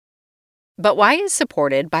But Why is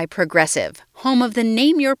supported by Progressive, home of the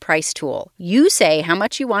Name Your Price tool. You say how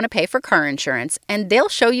much you want to pay for car insurance, and they'll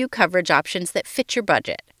show you coverage options that fit your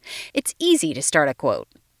budget. It's easy to start a quote.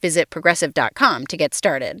 Visit Progressive.com to get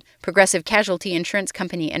started. Progressive Casualty Insurance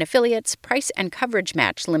Company and Affiliates. Price and coverage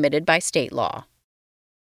match limited by state law.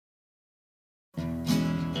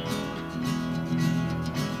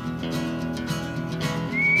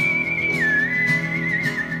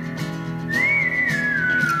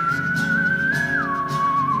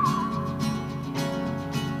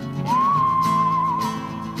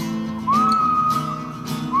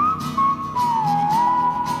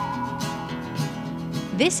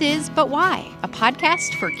 This is But Why, a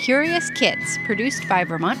podcast for curious kids produced by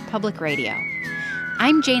Vermont Public Radio.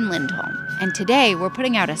 I'm Jane Lindholm, and today we're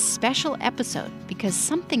putting out a special episode because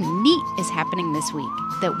something neat is happening this week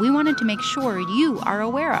that we wanted to make sure you are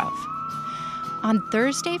aware of. On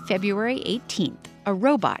Thursday, February 18th, a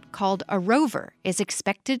robot called a rover is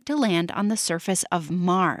expected to land on the surface of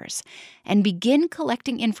Mars and begin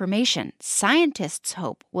collecting information scientists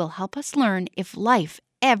hope will help us learn if life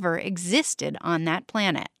ever existed on that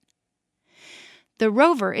planet. The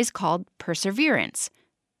rover is called Perseverance.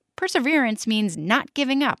 Perseverance means not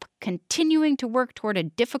giving up, continuing to work toward a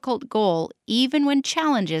difficult goal even when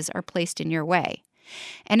challenges are placed in your way.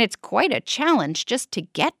 And it's quite a challenge just to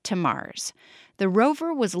get to Mars. The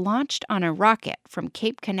rover was launched on a rocket from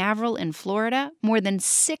Cape Canaveral in Florida more than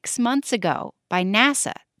 6 months ago by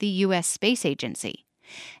NASA, the U.S. Space Agency.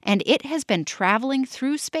 And it has been traveling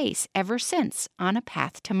through space ever since on a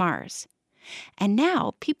path to Mars. And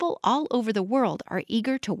now people all over the world are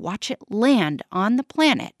eager to watch it land on the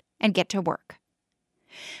planet and get to work.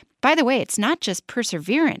 By the way, it's not just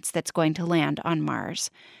Perseverance that's going to land on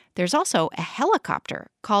Mars. There's also a helicopter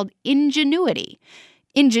called Ingenuity.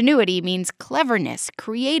 Ingenuity means cleverness,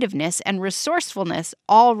 creativeness, and resourcefulness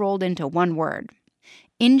all rolled into one word.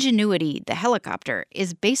 Ingenuity, the helicopter,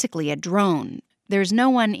 is basically a drone. There's no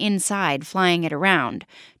one inside flying it around,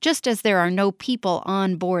 just as there are no people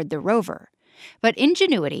on board the rover. But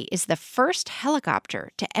Ingenuity is the first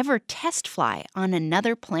helicopter to ever test fly on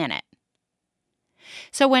another planet.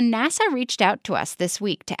 So when NASA reached out to us this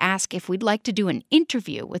week to ask if we'd like to do an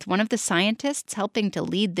interview with one of the scientists helping to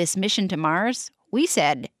lead this mission to Mars, we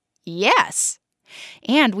said yes.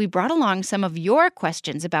 And we brought along some of your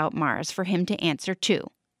questions about Mars for him to answer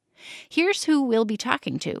too. Here's who we'll be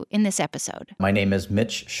talking to in this episode. My name is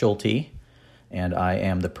Mitch Schulte, and I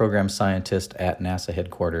am the program scientist at NASA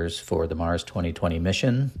headquarters for the Mars 2020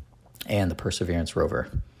 mission and the Perseverance rover.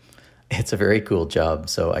 It's a very cool job,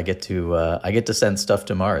 so I get to send stuff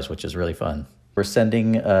to Mars, which is really fun. We're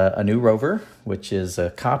sending a new rover, which is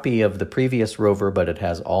a copy of the previous rover, but it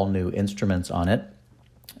has all new instruments on it.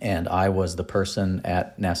 And I was the person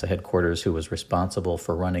at NASA headquarters who was responsible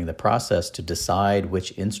for running the process to decide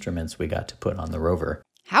which instruments we got to put on the rover.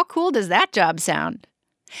 How cool does that job sound?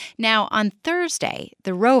 Now, on Thursday,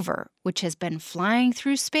 the rover, which has been flying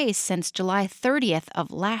through space since July 30th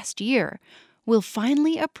of last year, will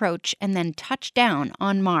finally approach and then touch down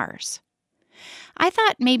on Mars. I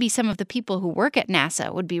thought maybe some of the people who work at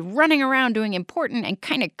NASA would be running around doing important and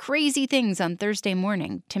kind of crazy things on Thursday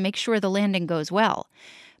morning to make sure the landing goes well.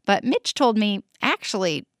 But Mitch told me,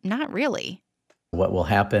 actually, not really. What will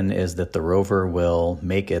happen is that the rover will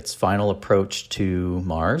make its final approach to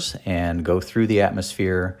Mars and go through the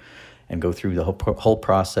atmosphere and go through the whole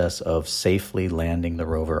process of safely landing the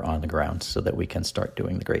rover on the ground so that we can start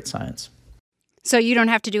doing the great science. So you don't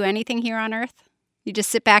have to do anything here on Earth? You just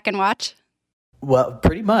sit back and watch? Well,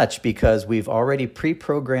 pretty much, because we've already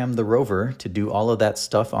pre-programmed the rover to do all of that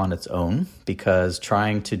stuff on its own, because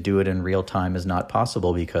trying to do it in real time is not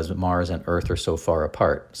possible because Mars and Earth are so far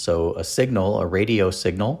apart. So a radio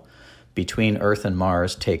signal between Earth and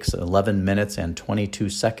Mars takes 11 minutes and 22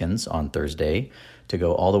 seconds on Thursday to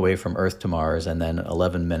go all the way from Earth to Mars, and then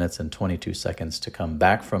 11 minutes and 22 seconds to come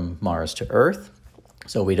back from Mars to Earth.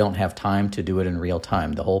 So we don't have time to do it in real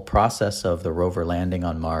time. The whole process of the rover landing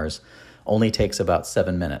on Mars only takes about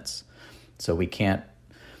 7 minutes. So we can't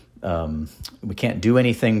do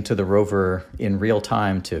anything to the rover in real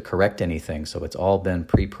time to correct anything. So it's all been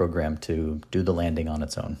pre-programmed to do the landing on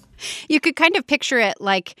its own. You could kind of picture it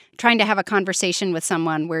like trying to have a conversation with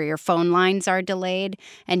someone where your phone lines are delayed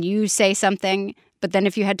and you say something, but then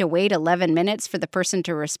if you had to wait 11 minutes for the person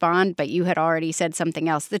to respond, but you had already said something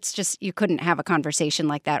else, that's just, you couldn't have a conversation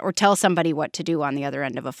like that or tell somebody what to do on the other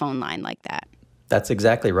end of a phone line like that. That's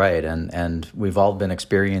exactly right, and we've all been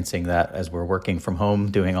experiencing that as we're working from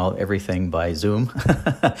home, doing everything by Zoom.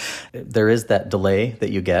 There is that delay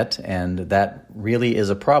that you get, and that really is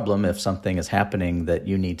a problem if something is happening that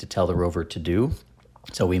you need to tell the rover to do.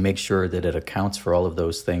 So we make sure that it accounts for all of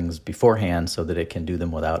those things beforehand so that it can do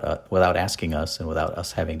them without asking us and without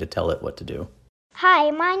us having to tell it what to do.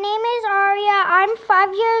 Hi, my name is Aria. I'm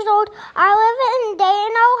 5 years old. I live in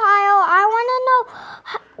Dayton, Ohio. I want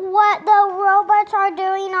to know what the robots are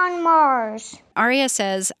doing on Mars. Aria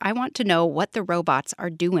says, I want to know what the robots are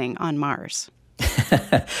doing on Mars.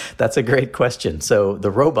 That's a great question. So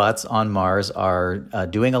the robots on Mars are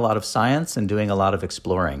doing a lot of science and doing a lot of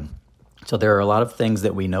exploring. So there are a lot of things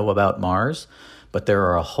that we know about Mars, but there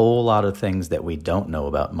are a whole lot of things that we don't know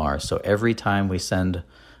about Mars. So every time we send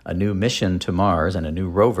a new mission to Mars and a new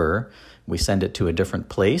rover, we send it to a different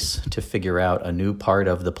place to figure out a new part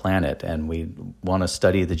of the planet. And we want to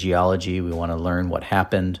study the geology. We want to learn what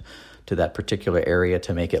happened to that particular area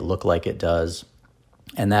to make it look like it does.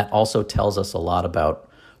 And that also tells us a lot about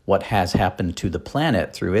what has happened to the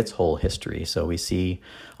planet through its whole history. So we see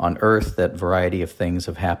on Earth that variety of things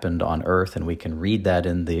have happened on Earth, and we can read that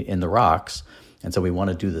in the rocks. And so we want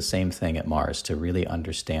to do the same thing at Mars to really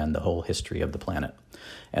understand the whole history of the planet.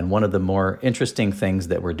 And one of the more interesting things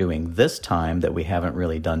that we're doing this time that we haven't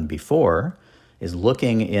really done before is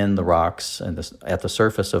looking in the rocks and at the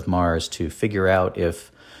surface of Mars to figure out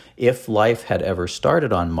if life had ever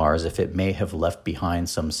started on Mars, if it may have left behind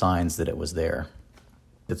some signs that it was there.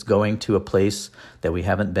 It's going to a place that we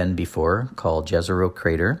haven't been before called Jezero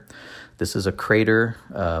Crater. This is a crater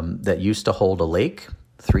that used to hold a lake.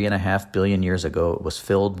 3.5 billion years ago, it was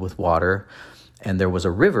filled with water, and there was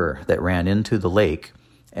a river that ran into the lake.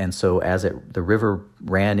 And so as the river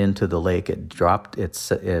ran into the lake, it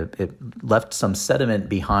left some sediment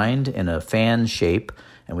behind in a fan shape,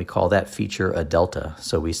 and we call that feature a delta.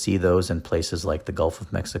 So we see those in places like the Gulf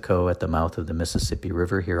of Mexico at the mouth of the Mississippi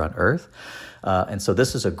River here on Earth. And so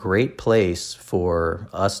this is a great place for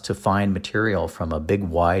us to find material from a big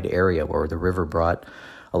wide area where the river brought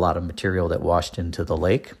a lot of material that washed into the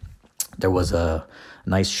lake. There was a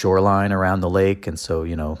nice shoreline around the lake, and so,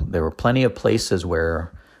 there were plenty of places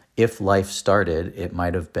where if life started, it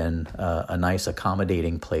might have been a nice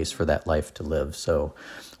accommodating place for that life to live. So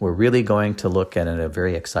we're really going to look at a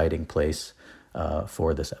very exciting place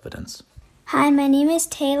for this evidence. Hi, my name is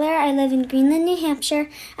Taylor. I live in Greenland, New Hampshire.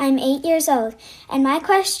 I'm 8 years old. And my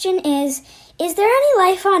question is there any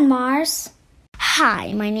life on Mars?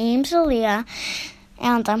 Hi, my name's Aaliyah,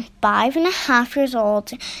 and I'm 5.5 years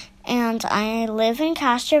old, and I live in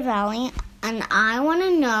Castro Valley, and I want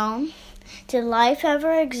to know, did life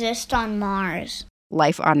ever exist on Mars?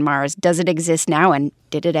 Life on Mars. Does it exist now, and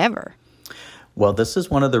did it ever? Well, this is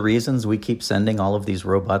one of the reasons we keep sending all of these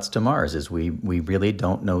robots to Mars, is we really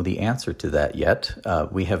don't know the answer to that yet.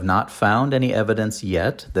 We have not found any evidence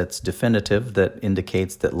yet that's definitive that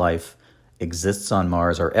indicates that life exists on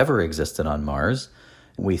Mars or ever existed on Mars.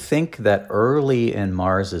 We think that early in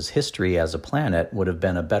Mars's history as a planet would have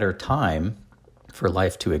been a better time for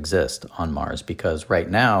life to exist on Mars, because right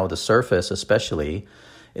now the surface especially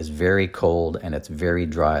is very cold and it's very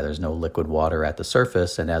dry. There's no liquid water at the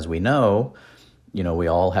surface, and as we know, we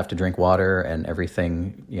all have to drink water, and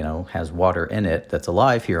everything, has water in it that's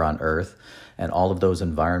alive here on Earth. And all of those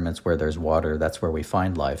environments where there's water, that's where we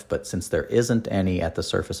find life. But since there isn't any at the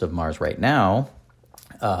surface of Mars right now,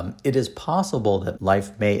 it is possible that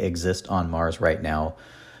life may exist on Mars right now,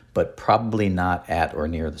 but probably not at or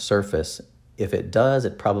near the surface. If it does,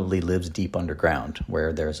 it probably lives deep underground,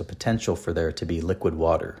 where there's a potential for there to be liquid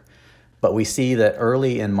water. But we see that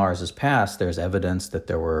early in Mars's past, there's evidence that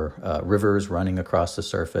there were rivers running across the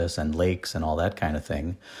surface and lakes and all that kind of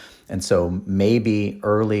thing. And so maybe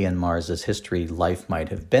early in Mars's history, life might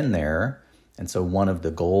have been there. And so one of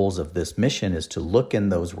the goals of this mission is to look in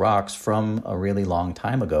those rocks from a really long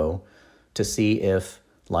time ago to see if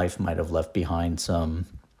life might have left behind some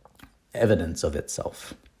evidence of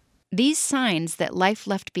itself. These signs that life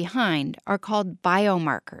left behind are called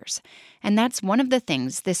biomarkers, and that's one of the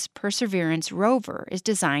things this Perseverance rover is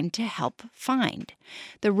designed to help find.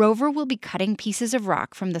 The rover will be cutting pieces of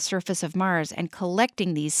rock from the surface of Mars and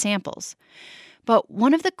collecting these samples. But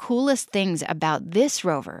one of the coolest things about this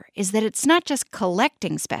rover is that it's not just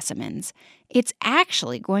collecting specimens, it's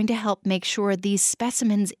actually going to help make sure these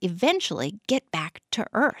specimens eventually get back to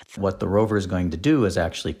Earth. What the rover is going to do is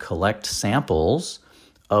actually collect samples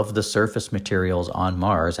of the surface materials on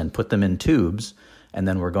Mars and put them in tubes, and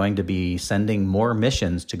then we're going to be sending more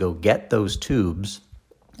missions to go get those tubes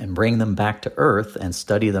and bring them back to Earth and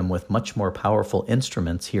study them with much more powerful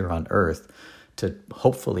instruments here on Earth to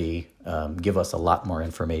hopefully give us a lot more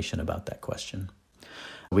information about that question.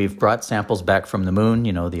 We've brought samples back from the moon.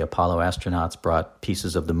 The Apollo astronauts brought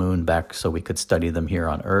pieces of the moon back so we could study them here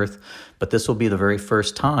on Earth. But this will be the very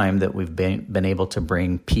first time that we've been able to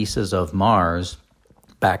bring pieces of Mars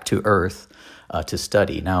back to Earth to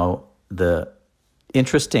study. Now, the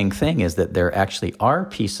interesting thing is that there actually are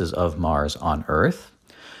pieces of Mars on Earth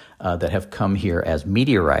that have come here as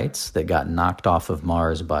meteorites that got knocked off of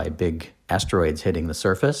Mars by big asteroids hitting the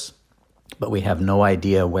surface, but we have no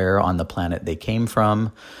idea where on the planet they came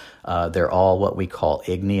from. They're all what we call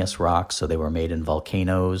igneous rocks, so they were made in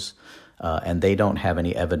volcanoes, and they don't have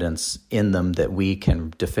any evidence in them that we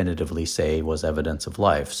can definitively say was evidence of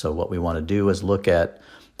life. So what we want to do is look at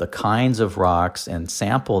the kinds of rocks and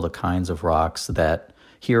sample the kinds of rocks that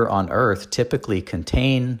here on Earth typically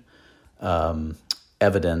contain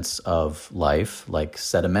evidence of life, like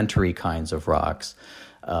sedimentary kinds of rocks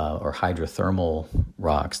or hydrothermal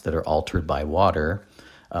rocks that are altered by water,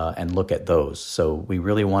 and look at those. So we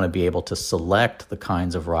really want to be able to select the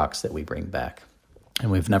kinds of rocks that we bring back. And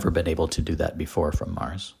we've never been able to do that before from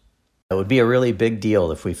Mars. It would be a really big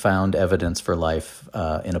deal if we found evidence for life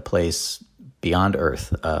in a place beyond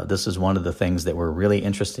Earth. This is one of the things that we're really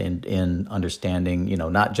interested in understanding,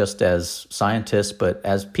 not just as scientists, but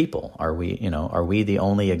as people. Are we the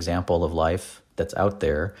only example of life that's out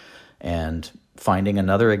there? And finding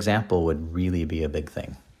another example would really be a big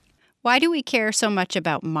thing. Why do we care so much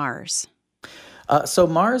about Mars? So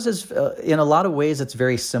Mars is, in a lot of ways, it's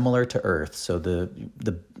very similar to Earth. So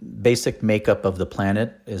the basic makeup of the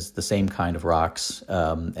planet is the same kind of rocks.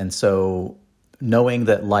 And so knowing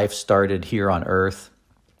that life started here on Earth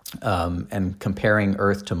and comparing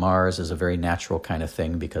Earth to Mars is a very natural kind of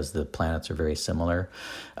thing because the planets are very similar.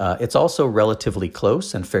 It's also relatively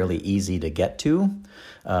close and fairly easy to get to.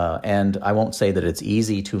 And I won't say that it's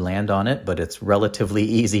easy to land on it, but it's relatively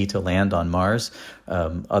easy to land on Mars,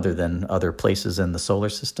 other than other places in the solar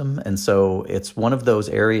system. And so it's one of those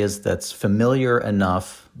areas that's familiar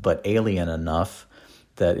enough, but alien enough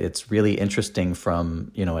that it's really interesting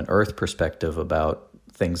from, an Earth perspective about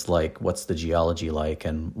things like what's the geology like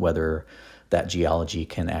and whether that geology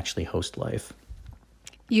can actually host life.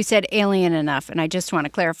 You said alien enough, and I just want to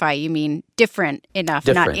clarify, you mean different enough,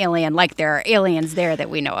 Different. Not alien, like there are aliens there that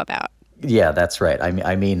we know about. Yeah, that's right.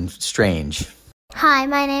 I mean strange. Hi,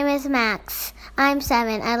 my name is Max. I'm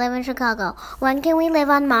 7. I live in Chicago. When can we live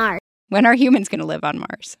on Mars? When are humans going to live on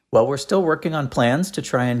Mars? Well, we're still working on plans to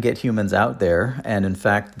try and get humans out there. And in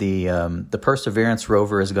fact, the Perseverance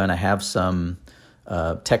rover is going to have some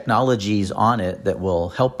technologies on it that will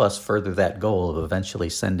help us further that goal of eventually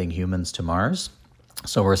sending humans to Mars.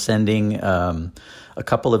 So we're sending a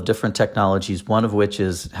couple of different technologies, one of which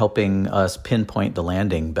is helping us pinpoint the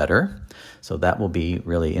landing better. So that will be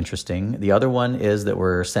really interesting. The other one is that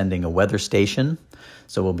we're sending a weather station.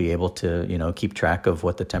 So we'll be able to, keep track of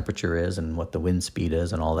what the temperature is and what the wind speed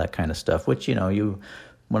is and all that kind of stuff, which,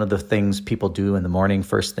 one of the things people do in the morning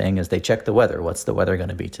first thing is they check the weather. What's the weather going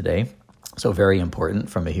to be today? So very important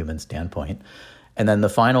from a human standpoint. And then the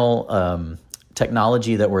final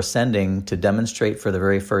technology that we're sending to demonstrate for the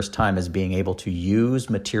very first time is being able to use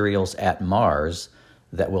materials at Mars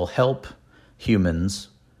that will help humans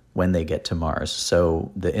when they get to Mars.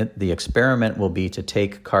 So the experiment will be to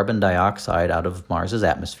take carbon dioxide out of Mars's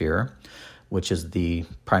atmosphere, which is the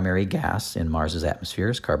primary gas in Mars's atmosphere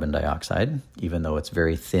is carbon dioxide, even though it's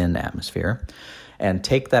very thin atmosphere, and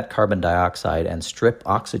take that carbon dioxide and strip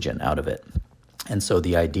oxygen out of it. And so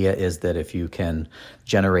the idea is that if you can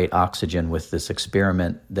generate oxygen with this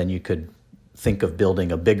experiment, then you could think of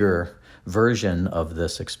building a bigger version of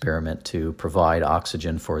this experiment to provide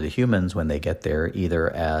oxygen for the humans when they get there,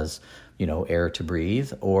 either as, air to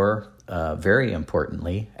breathe or, very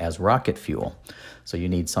importantly, as rocket fuel. So you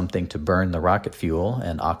need something to burn the rocket fuel,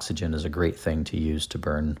 and oxygen is a great thing to use to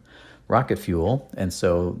burn rocket fuel. And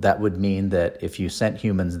so that would mean that if you sent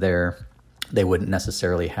humans there, they wouldn't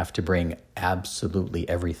necessarily have to bring absolutely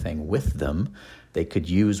everything with them. They could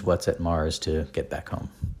use what's at Mars to get back home.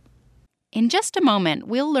 In just a moment,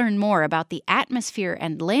 we'll learn more about the atmosphere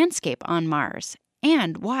and landscape on Mars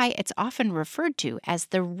and why it's often referred to as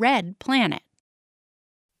the red planet.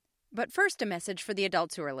 But first, a message for the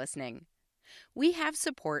adults who are listening. We have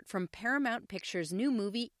support from Paramount Pictures' new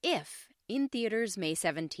movie, If, in theaters May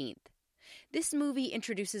 17th. This movie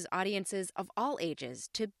introduces audiences of all ages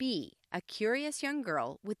to Bee, a curious young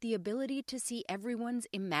girl with the ability to see everyone's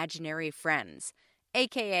imaginary friends,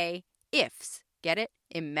 a.k.a. IFs. Get it?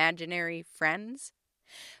 Imaginary friends?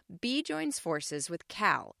 Bee joins forces with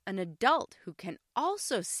Cal, an adult who can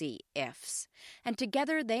also see IFs, and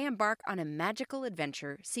together they embark on a magical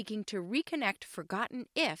adventure seeking to reconnect forgotten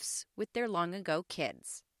IFs with their long-ago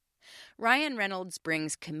kids. Ryan Reynolds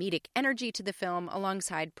brings comedic energy to the film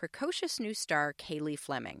alongside precocious new star Kaylee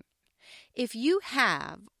Fleming. If you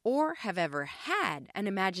have or have ever had an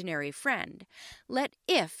imaginary friend, let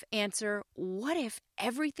If answer, what if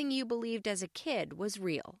everything you believed as a kid was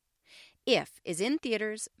real? If is in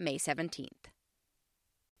theaters May 17th.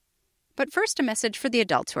 But first, a message for the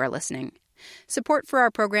adults who are listening. Support for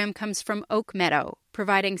our program comes from Oak Meadow,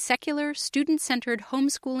 providing secular, student-centered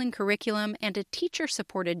homeschooling curriculum and a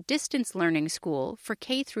teacher-supported distance learning school for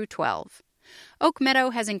K through 12. Oak Meadow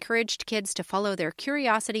has encouraged kids to follow their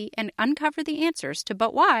curiosity and uncover the answers to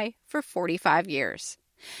But Why for 45 years.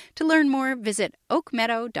 To learn more, visit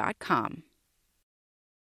oakmeadow.com.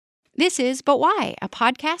 This is But Why, a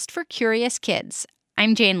podcast for curious kids.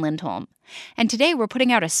 I'm Jane Lindholm, and today we're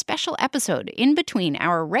putting out a special episode in between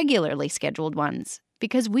our regularly scheduled ones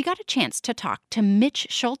because we got a chance to talk to Mitch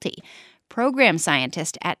Schulte, program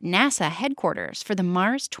scientist at NASA headquarters for the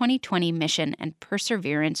Mars 2020 mission and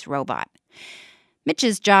Perseverance robot.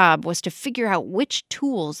 Mitch's job was to figure out which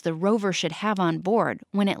tools the rover should have on board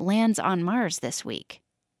when it lands on Mars this week.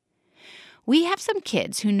 We have some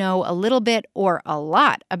kids who know a little bit or a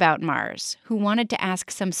lot about Mars who wanted to ask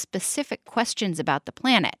some specific questions about the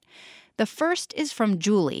planet. The first is from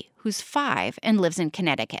Julie, who's 5 and lives in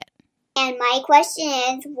Connecticut. And my question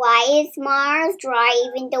is, why is Mars dry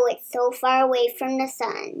even though it's so far away from the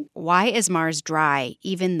sun? Why is Mars dry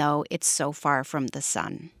even though it's so far from the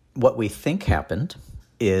sun? What we think happened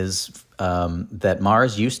is that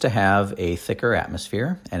Mars used to have a thicker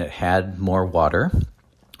atmosphere and it had more water.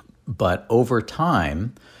 But over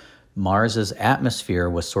time, Mars's atmosphere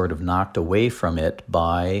was sort of knocked away from it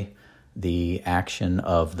by the action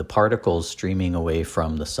of the particles streaming away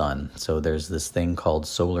from the sun. So there's this thing called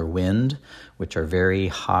solar wind, which are very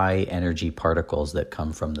high energy particles that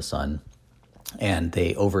come from the sun. And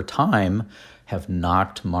they, over time, have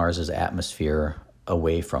knocked Mars's atmosphere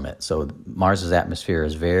away from it. So Mars's atmosphere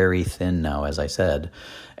is very thin now, as I said,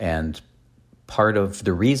 and part of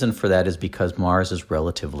the reason for that is because Mars is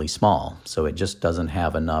relatively small, so it just doesn't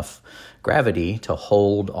have enough gravity to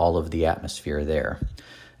hold all of the atmosphere there.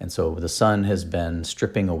 And so the sun has been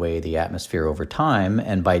stripping away the atmosphere over time,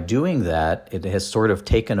 and by doing that, it has sort of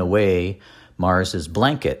taken away Mars's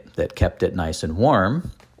blanket that kept it nice and warm.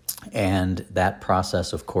 And that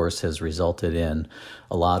process, of course, has resulted in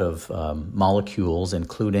a lot of molecules,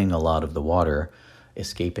 including a lot of the water,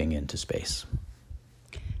 escaping into space.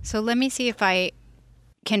 So let me see if I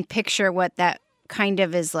can picture what that kind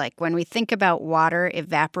of is like. When we think about water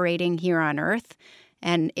evaporating here on Earth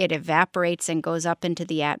and it evaporates and goes up into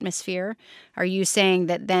the atmosphere, are you saying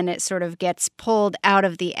that then it sort of gets pulled out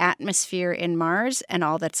of the atmosphere in Mars and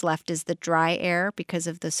all that's left is the dry air because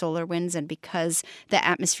of the solar winds and because the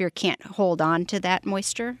atmosphere can't hold on to that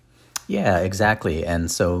moisture? Yeah, exactly. And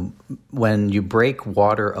so when you break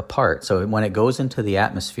water apart, so when it goes into the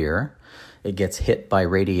atmosphere, it gets hit by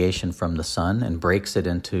radiation from the sun and breaks it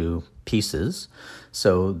into pieces.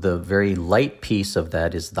 So the very light piece of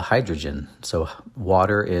that is the hydrogen. So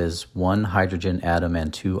water is 1 hydrogen atom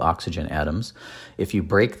and 2 oxygen atoms. If you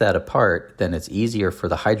break that apart, then it's easier for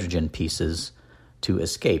the hydrogen pieces to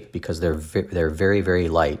escape because they're very, very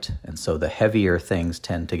light. And so the heavier things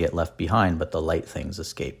tend to get left behind, but the light things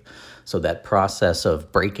escape. So that process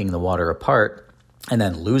of breaking the water apart and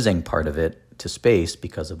then losing part of it to space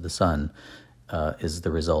because of the sun is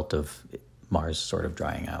the result of Mars sort of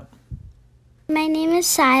drying out. My name is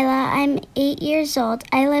Sila. I'm 8 years old.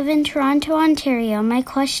 I live in Toronto, Ontario. My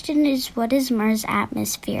question is, what is Mars'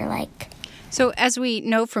 atmosphere like? So as we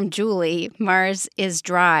know from Julie, Mars is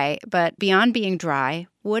dry, but beyond being dry,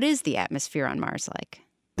 what is the atmosphere on Mars like?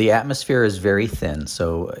 The atmosphere is very thin.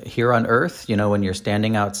 So here on Earth, when you're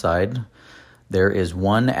standing outside, there is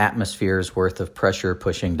 1 atmosphere's worth of pressure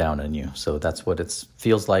pushing down on you. So that's what it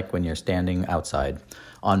feels like when you're standing outside.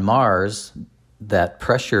 On Mars, that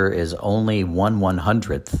pressure is only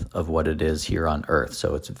 1/100th of what it is here on Earth.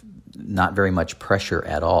 So it's not very much pressure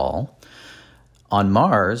at all. On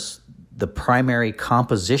Mars, the primary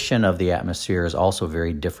composition of the atmosphere is also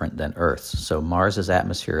very different than Earth's. So Mars's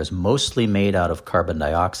atmosphere is mostly made out of carbon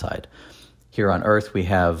dioxide. Here on Earth, we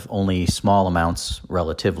have only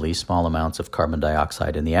relatively small amounts of carbon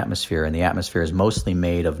dioxide in the atmosphere, and the atmosphere is mostly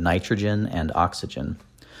made of nitrogen and oxygen.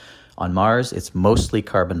 On Mars, it's mostly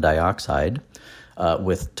carbon dioxide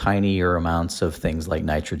with tinier amounts of things like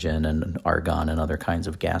nitrogen and argon and other kinds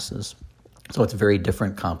of gases. So it's a very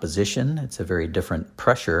different composition. It's a very different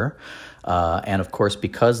pressure. And of course,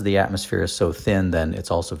 because the atmosphere is so thin, then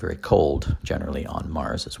it's also very cold generally on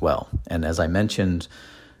Mars as well. And as I mentioned,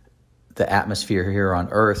 the atmosphere here on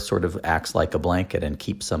Earth sort of acts like a blanket and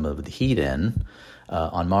keeps some of the heat in.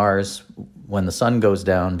 On Mars, when the sun goes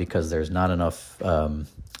down, because there's not enough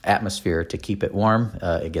atmosphere to keep it warm,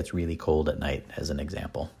 it gets really cold at night, as an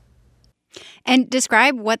example. And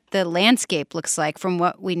describe what the landscape looks like from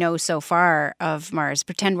what we know so far of Mars.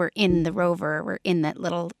 Pretend we're in the rover. We're in that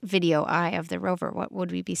little video eye of the rover. What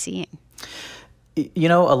would we be seeing? You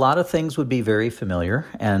know, a lot of things would be very familiar,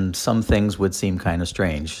 and some things would seem kind of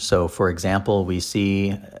strange. So, for example, we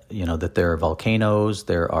see, that there are volcanoes,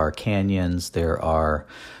 there are canyons, there are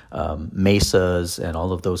mesas, and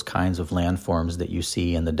all of those kinds of landforms that you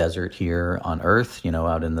see in the desert here on Earth,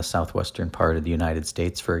 out in the southwestern part of the United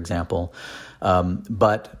States, for example.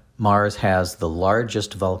 But Mars has the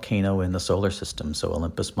largest volcano in the solar system. So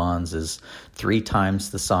Olympus Mons is 3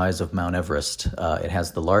 times the size of Mount Everest. It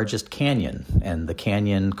has the largest canyon, and the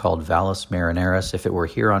canyon called Valles Marineris, if it were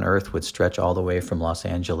here on Earth, would stretch all the way from Los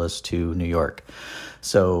Angeles to New York.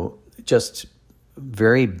 So just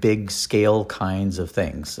very big scale kinds of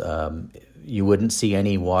things. You wouldn't see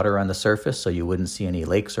any water on the surface, so you wouldn't see any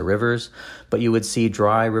lakes or rivers, but you would see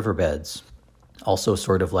dry riverbeds. Also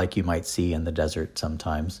sort of like you might see in the desert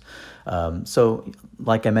sometimes. So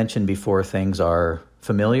like I mentioned before, things are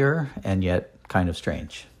familiar and yet kind of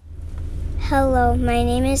strange. Hello, my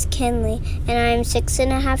name is Kinley, and I'm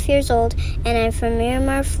 6.5 years old, and I'm from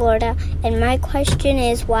Miramar, Florida, and my question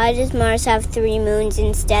is, why does Mars have 3 moons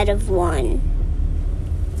instead of 1?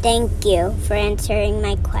 Thank you for answering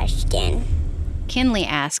my question. Kinley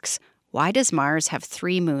asks, why does Mars have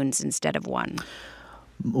 3 moons instead of 1?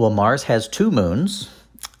 Well, Mars has 2 moons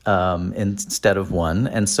instead of 1,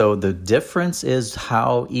 and so the difference is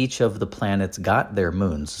how each of the planets got their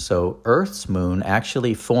moons. So Earth's moon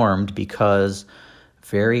actually formed because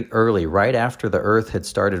very early, right after the Earth had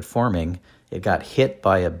started forming, it got hit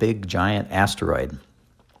by a big giant asteroid.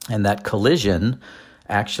 And that collision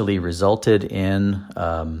actually resulted in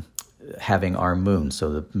having our moon. So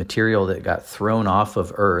the material that got thrown off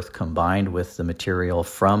of Earth combined with the material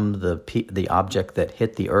from the object that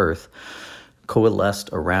hit the Earth coalesced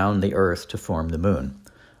around the Earth to form the moon.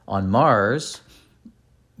 On Mars,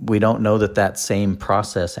 we don't know that same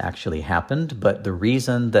process actually happened, but the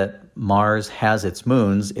reason that Mars has its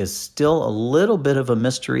moons is still a little bit of a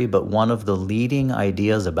mystery, but one of the leading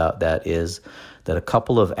ideas about that is that a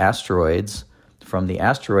couple of asteroids from the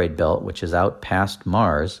asteroid belt, which is out past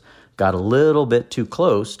Mars, got a little bit too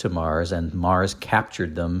close to Mars, and Mars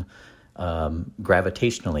captured them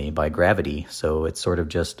gravitationally by gravity. So it sort of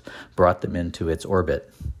just brought them into its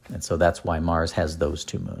orbit. And so that's why Mars has those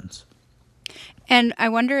 2 moons. And I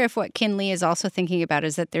wonder if what Kinley is also thinking about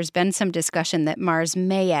is that there's been some discussion that Mars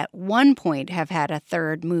may at one point have had a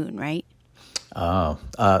 3rd moon, right?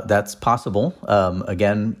 That's possible.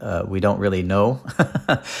 Again, we don't really know.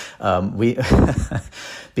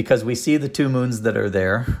 Because we see the 2 moons that are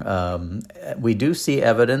there. We do see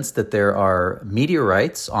evidence that there are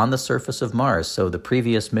meteorites on the surface of Mars. So the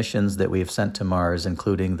previous missions that we've sent to Mars,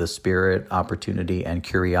 including the Spirit, Opportunity, and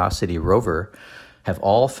Curiosity rover, have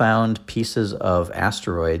all found pieces of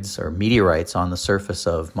asteroids or meteorites on the surface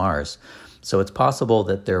of Mars. So it's possible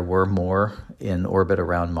that there were more in orbit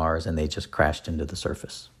around Mars and they just crashed into the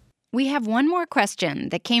surface. We have one more question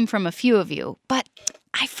that came from a few of you, but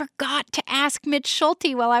I forgot to ask Mitch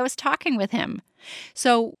Schulte while I was talking with him.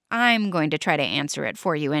 So I'm going to try to answer it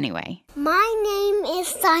for you anyway. My name is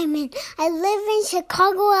Simon. I live in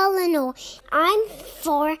Chicago, Illinois. I'm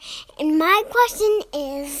 4, and my question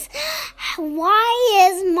is, why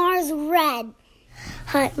is Mars red?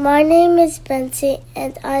 Hi, my name is Betsy,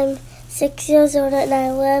 and I'm 6 years old, and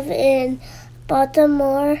I live in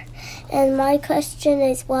Baltimore. And my question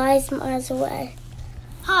is, why is Mars red?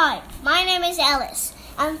 Hi, my name is Alice.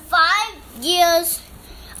 I'm 5 years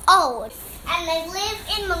old, and I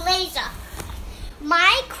live in Malaysia.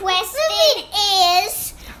 My question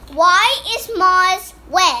is, why is Mars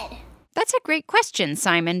red? That's a great question,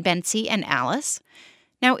 Simon, Betsy, and Alice.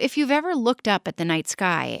 Now, if you've ever looked up at the night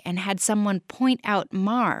sky and had someone point out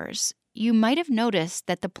Mars, you might have noticed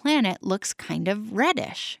that the planet looks kind of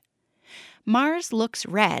reddish. Mars looks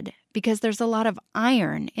red because there's a lot of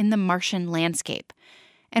iron in the Martian landscape.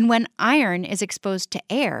 And when iron is exposed to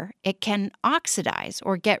air, it can oxidize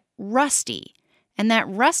or get rusty. And that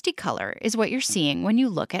rusty color is what you're seeing when you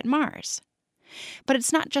look at Mars. But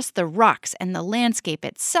it's not just the rocks and the landscape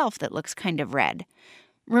itself that looks kind of red.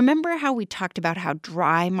 Remember how we talked about how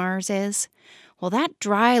dry Mars is? Well, that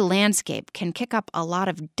dry landscape can kick up a lot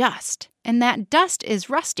of dust, and that dust is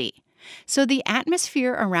rusty. So the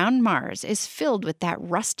atmosphere around Mars is filled with that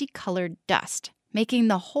rusty-colored dust, making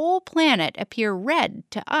the whole planet appear red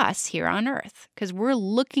to us here on Earth, because we're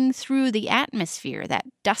looking through the atmosphere, that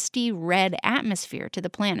dusty red atmosphere, to the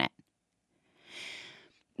planet.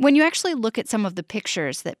 When you actually look at some of the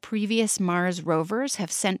pictures that previous Mars rovers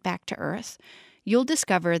have sent back to Earth, you'll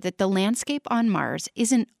discover that the landscape on Mars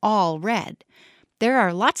isn't all red. There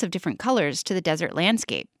are lots of different colors to the desert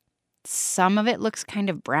landscape. Some of it looks kind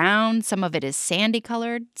of brown, some of it is sandy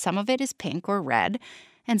colored, some of it is pink or red,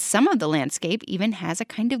 and some of the landscape even has a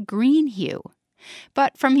kind of green hue.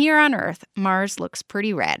 But from here on Earth, Mars looks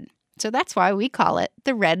pretty red, so that's why we call it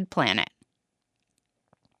the red planet.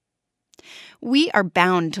 We are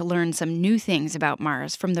bound to learn some new things about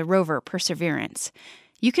Mars from the rover Perseverance.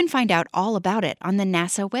 You can find out all about it on the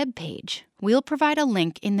NASA webpage. We'll provide a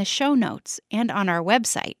link in the show notes and on our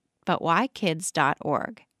website,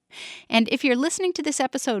 butwhykids.org. And if you're listening to this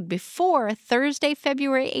episode before Thursday,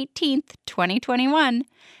 February 18th, 2021,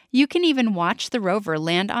 you can even watch the rover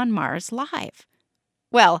land on Mars live.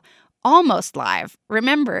 Well, almost live.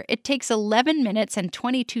 Remember, it takes 11 minutes and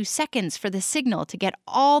 22 seconds for the signal to get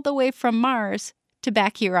all the way from Mars to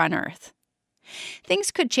back here on Earth. Things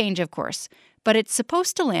could change, of course, but it's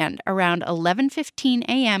supposed to land around 11:15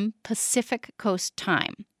 a.m. Pacific Coast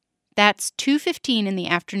time. That's 2:15 in the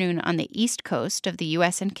afternoon on the east coast of the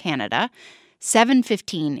U.S. and Canada,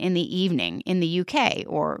 7:15 in the evening in the U.K.,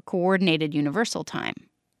 or Coordinated Universal Time.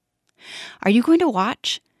 Are you going to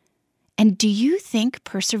watch? And do you think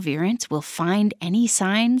Perseverance will find any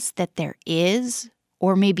signs that there is,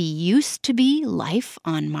 or maybe used to be, life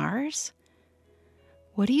on Mars?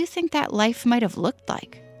 What do you think that life might have looked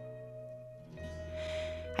like?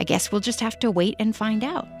 I guess we'll just have to wait and find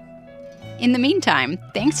out. In the meantime,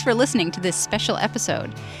 thanks for listening to this special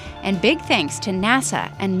episode, and big thanks to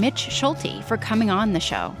NASA and Mitch Schulte for coming on the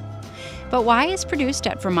show. But Why is produced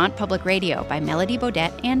at Vermont Public Radio by Melody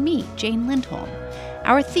Bodette and me, Jane Lindholm.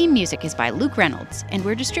 Our theme music is by Luke Reynolds, and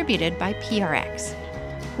we're distributed by PRX.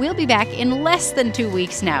 We'll be back in less than 2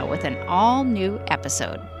 weeks now with an all-new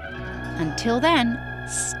episode. Until then,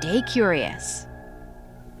 stay curious.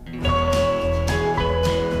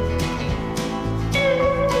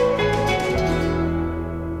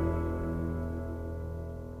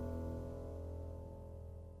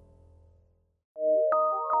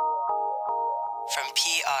 From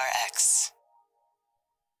PRX.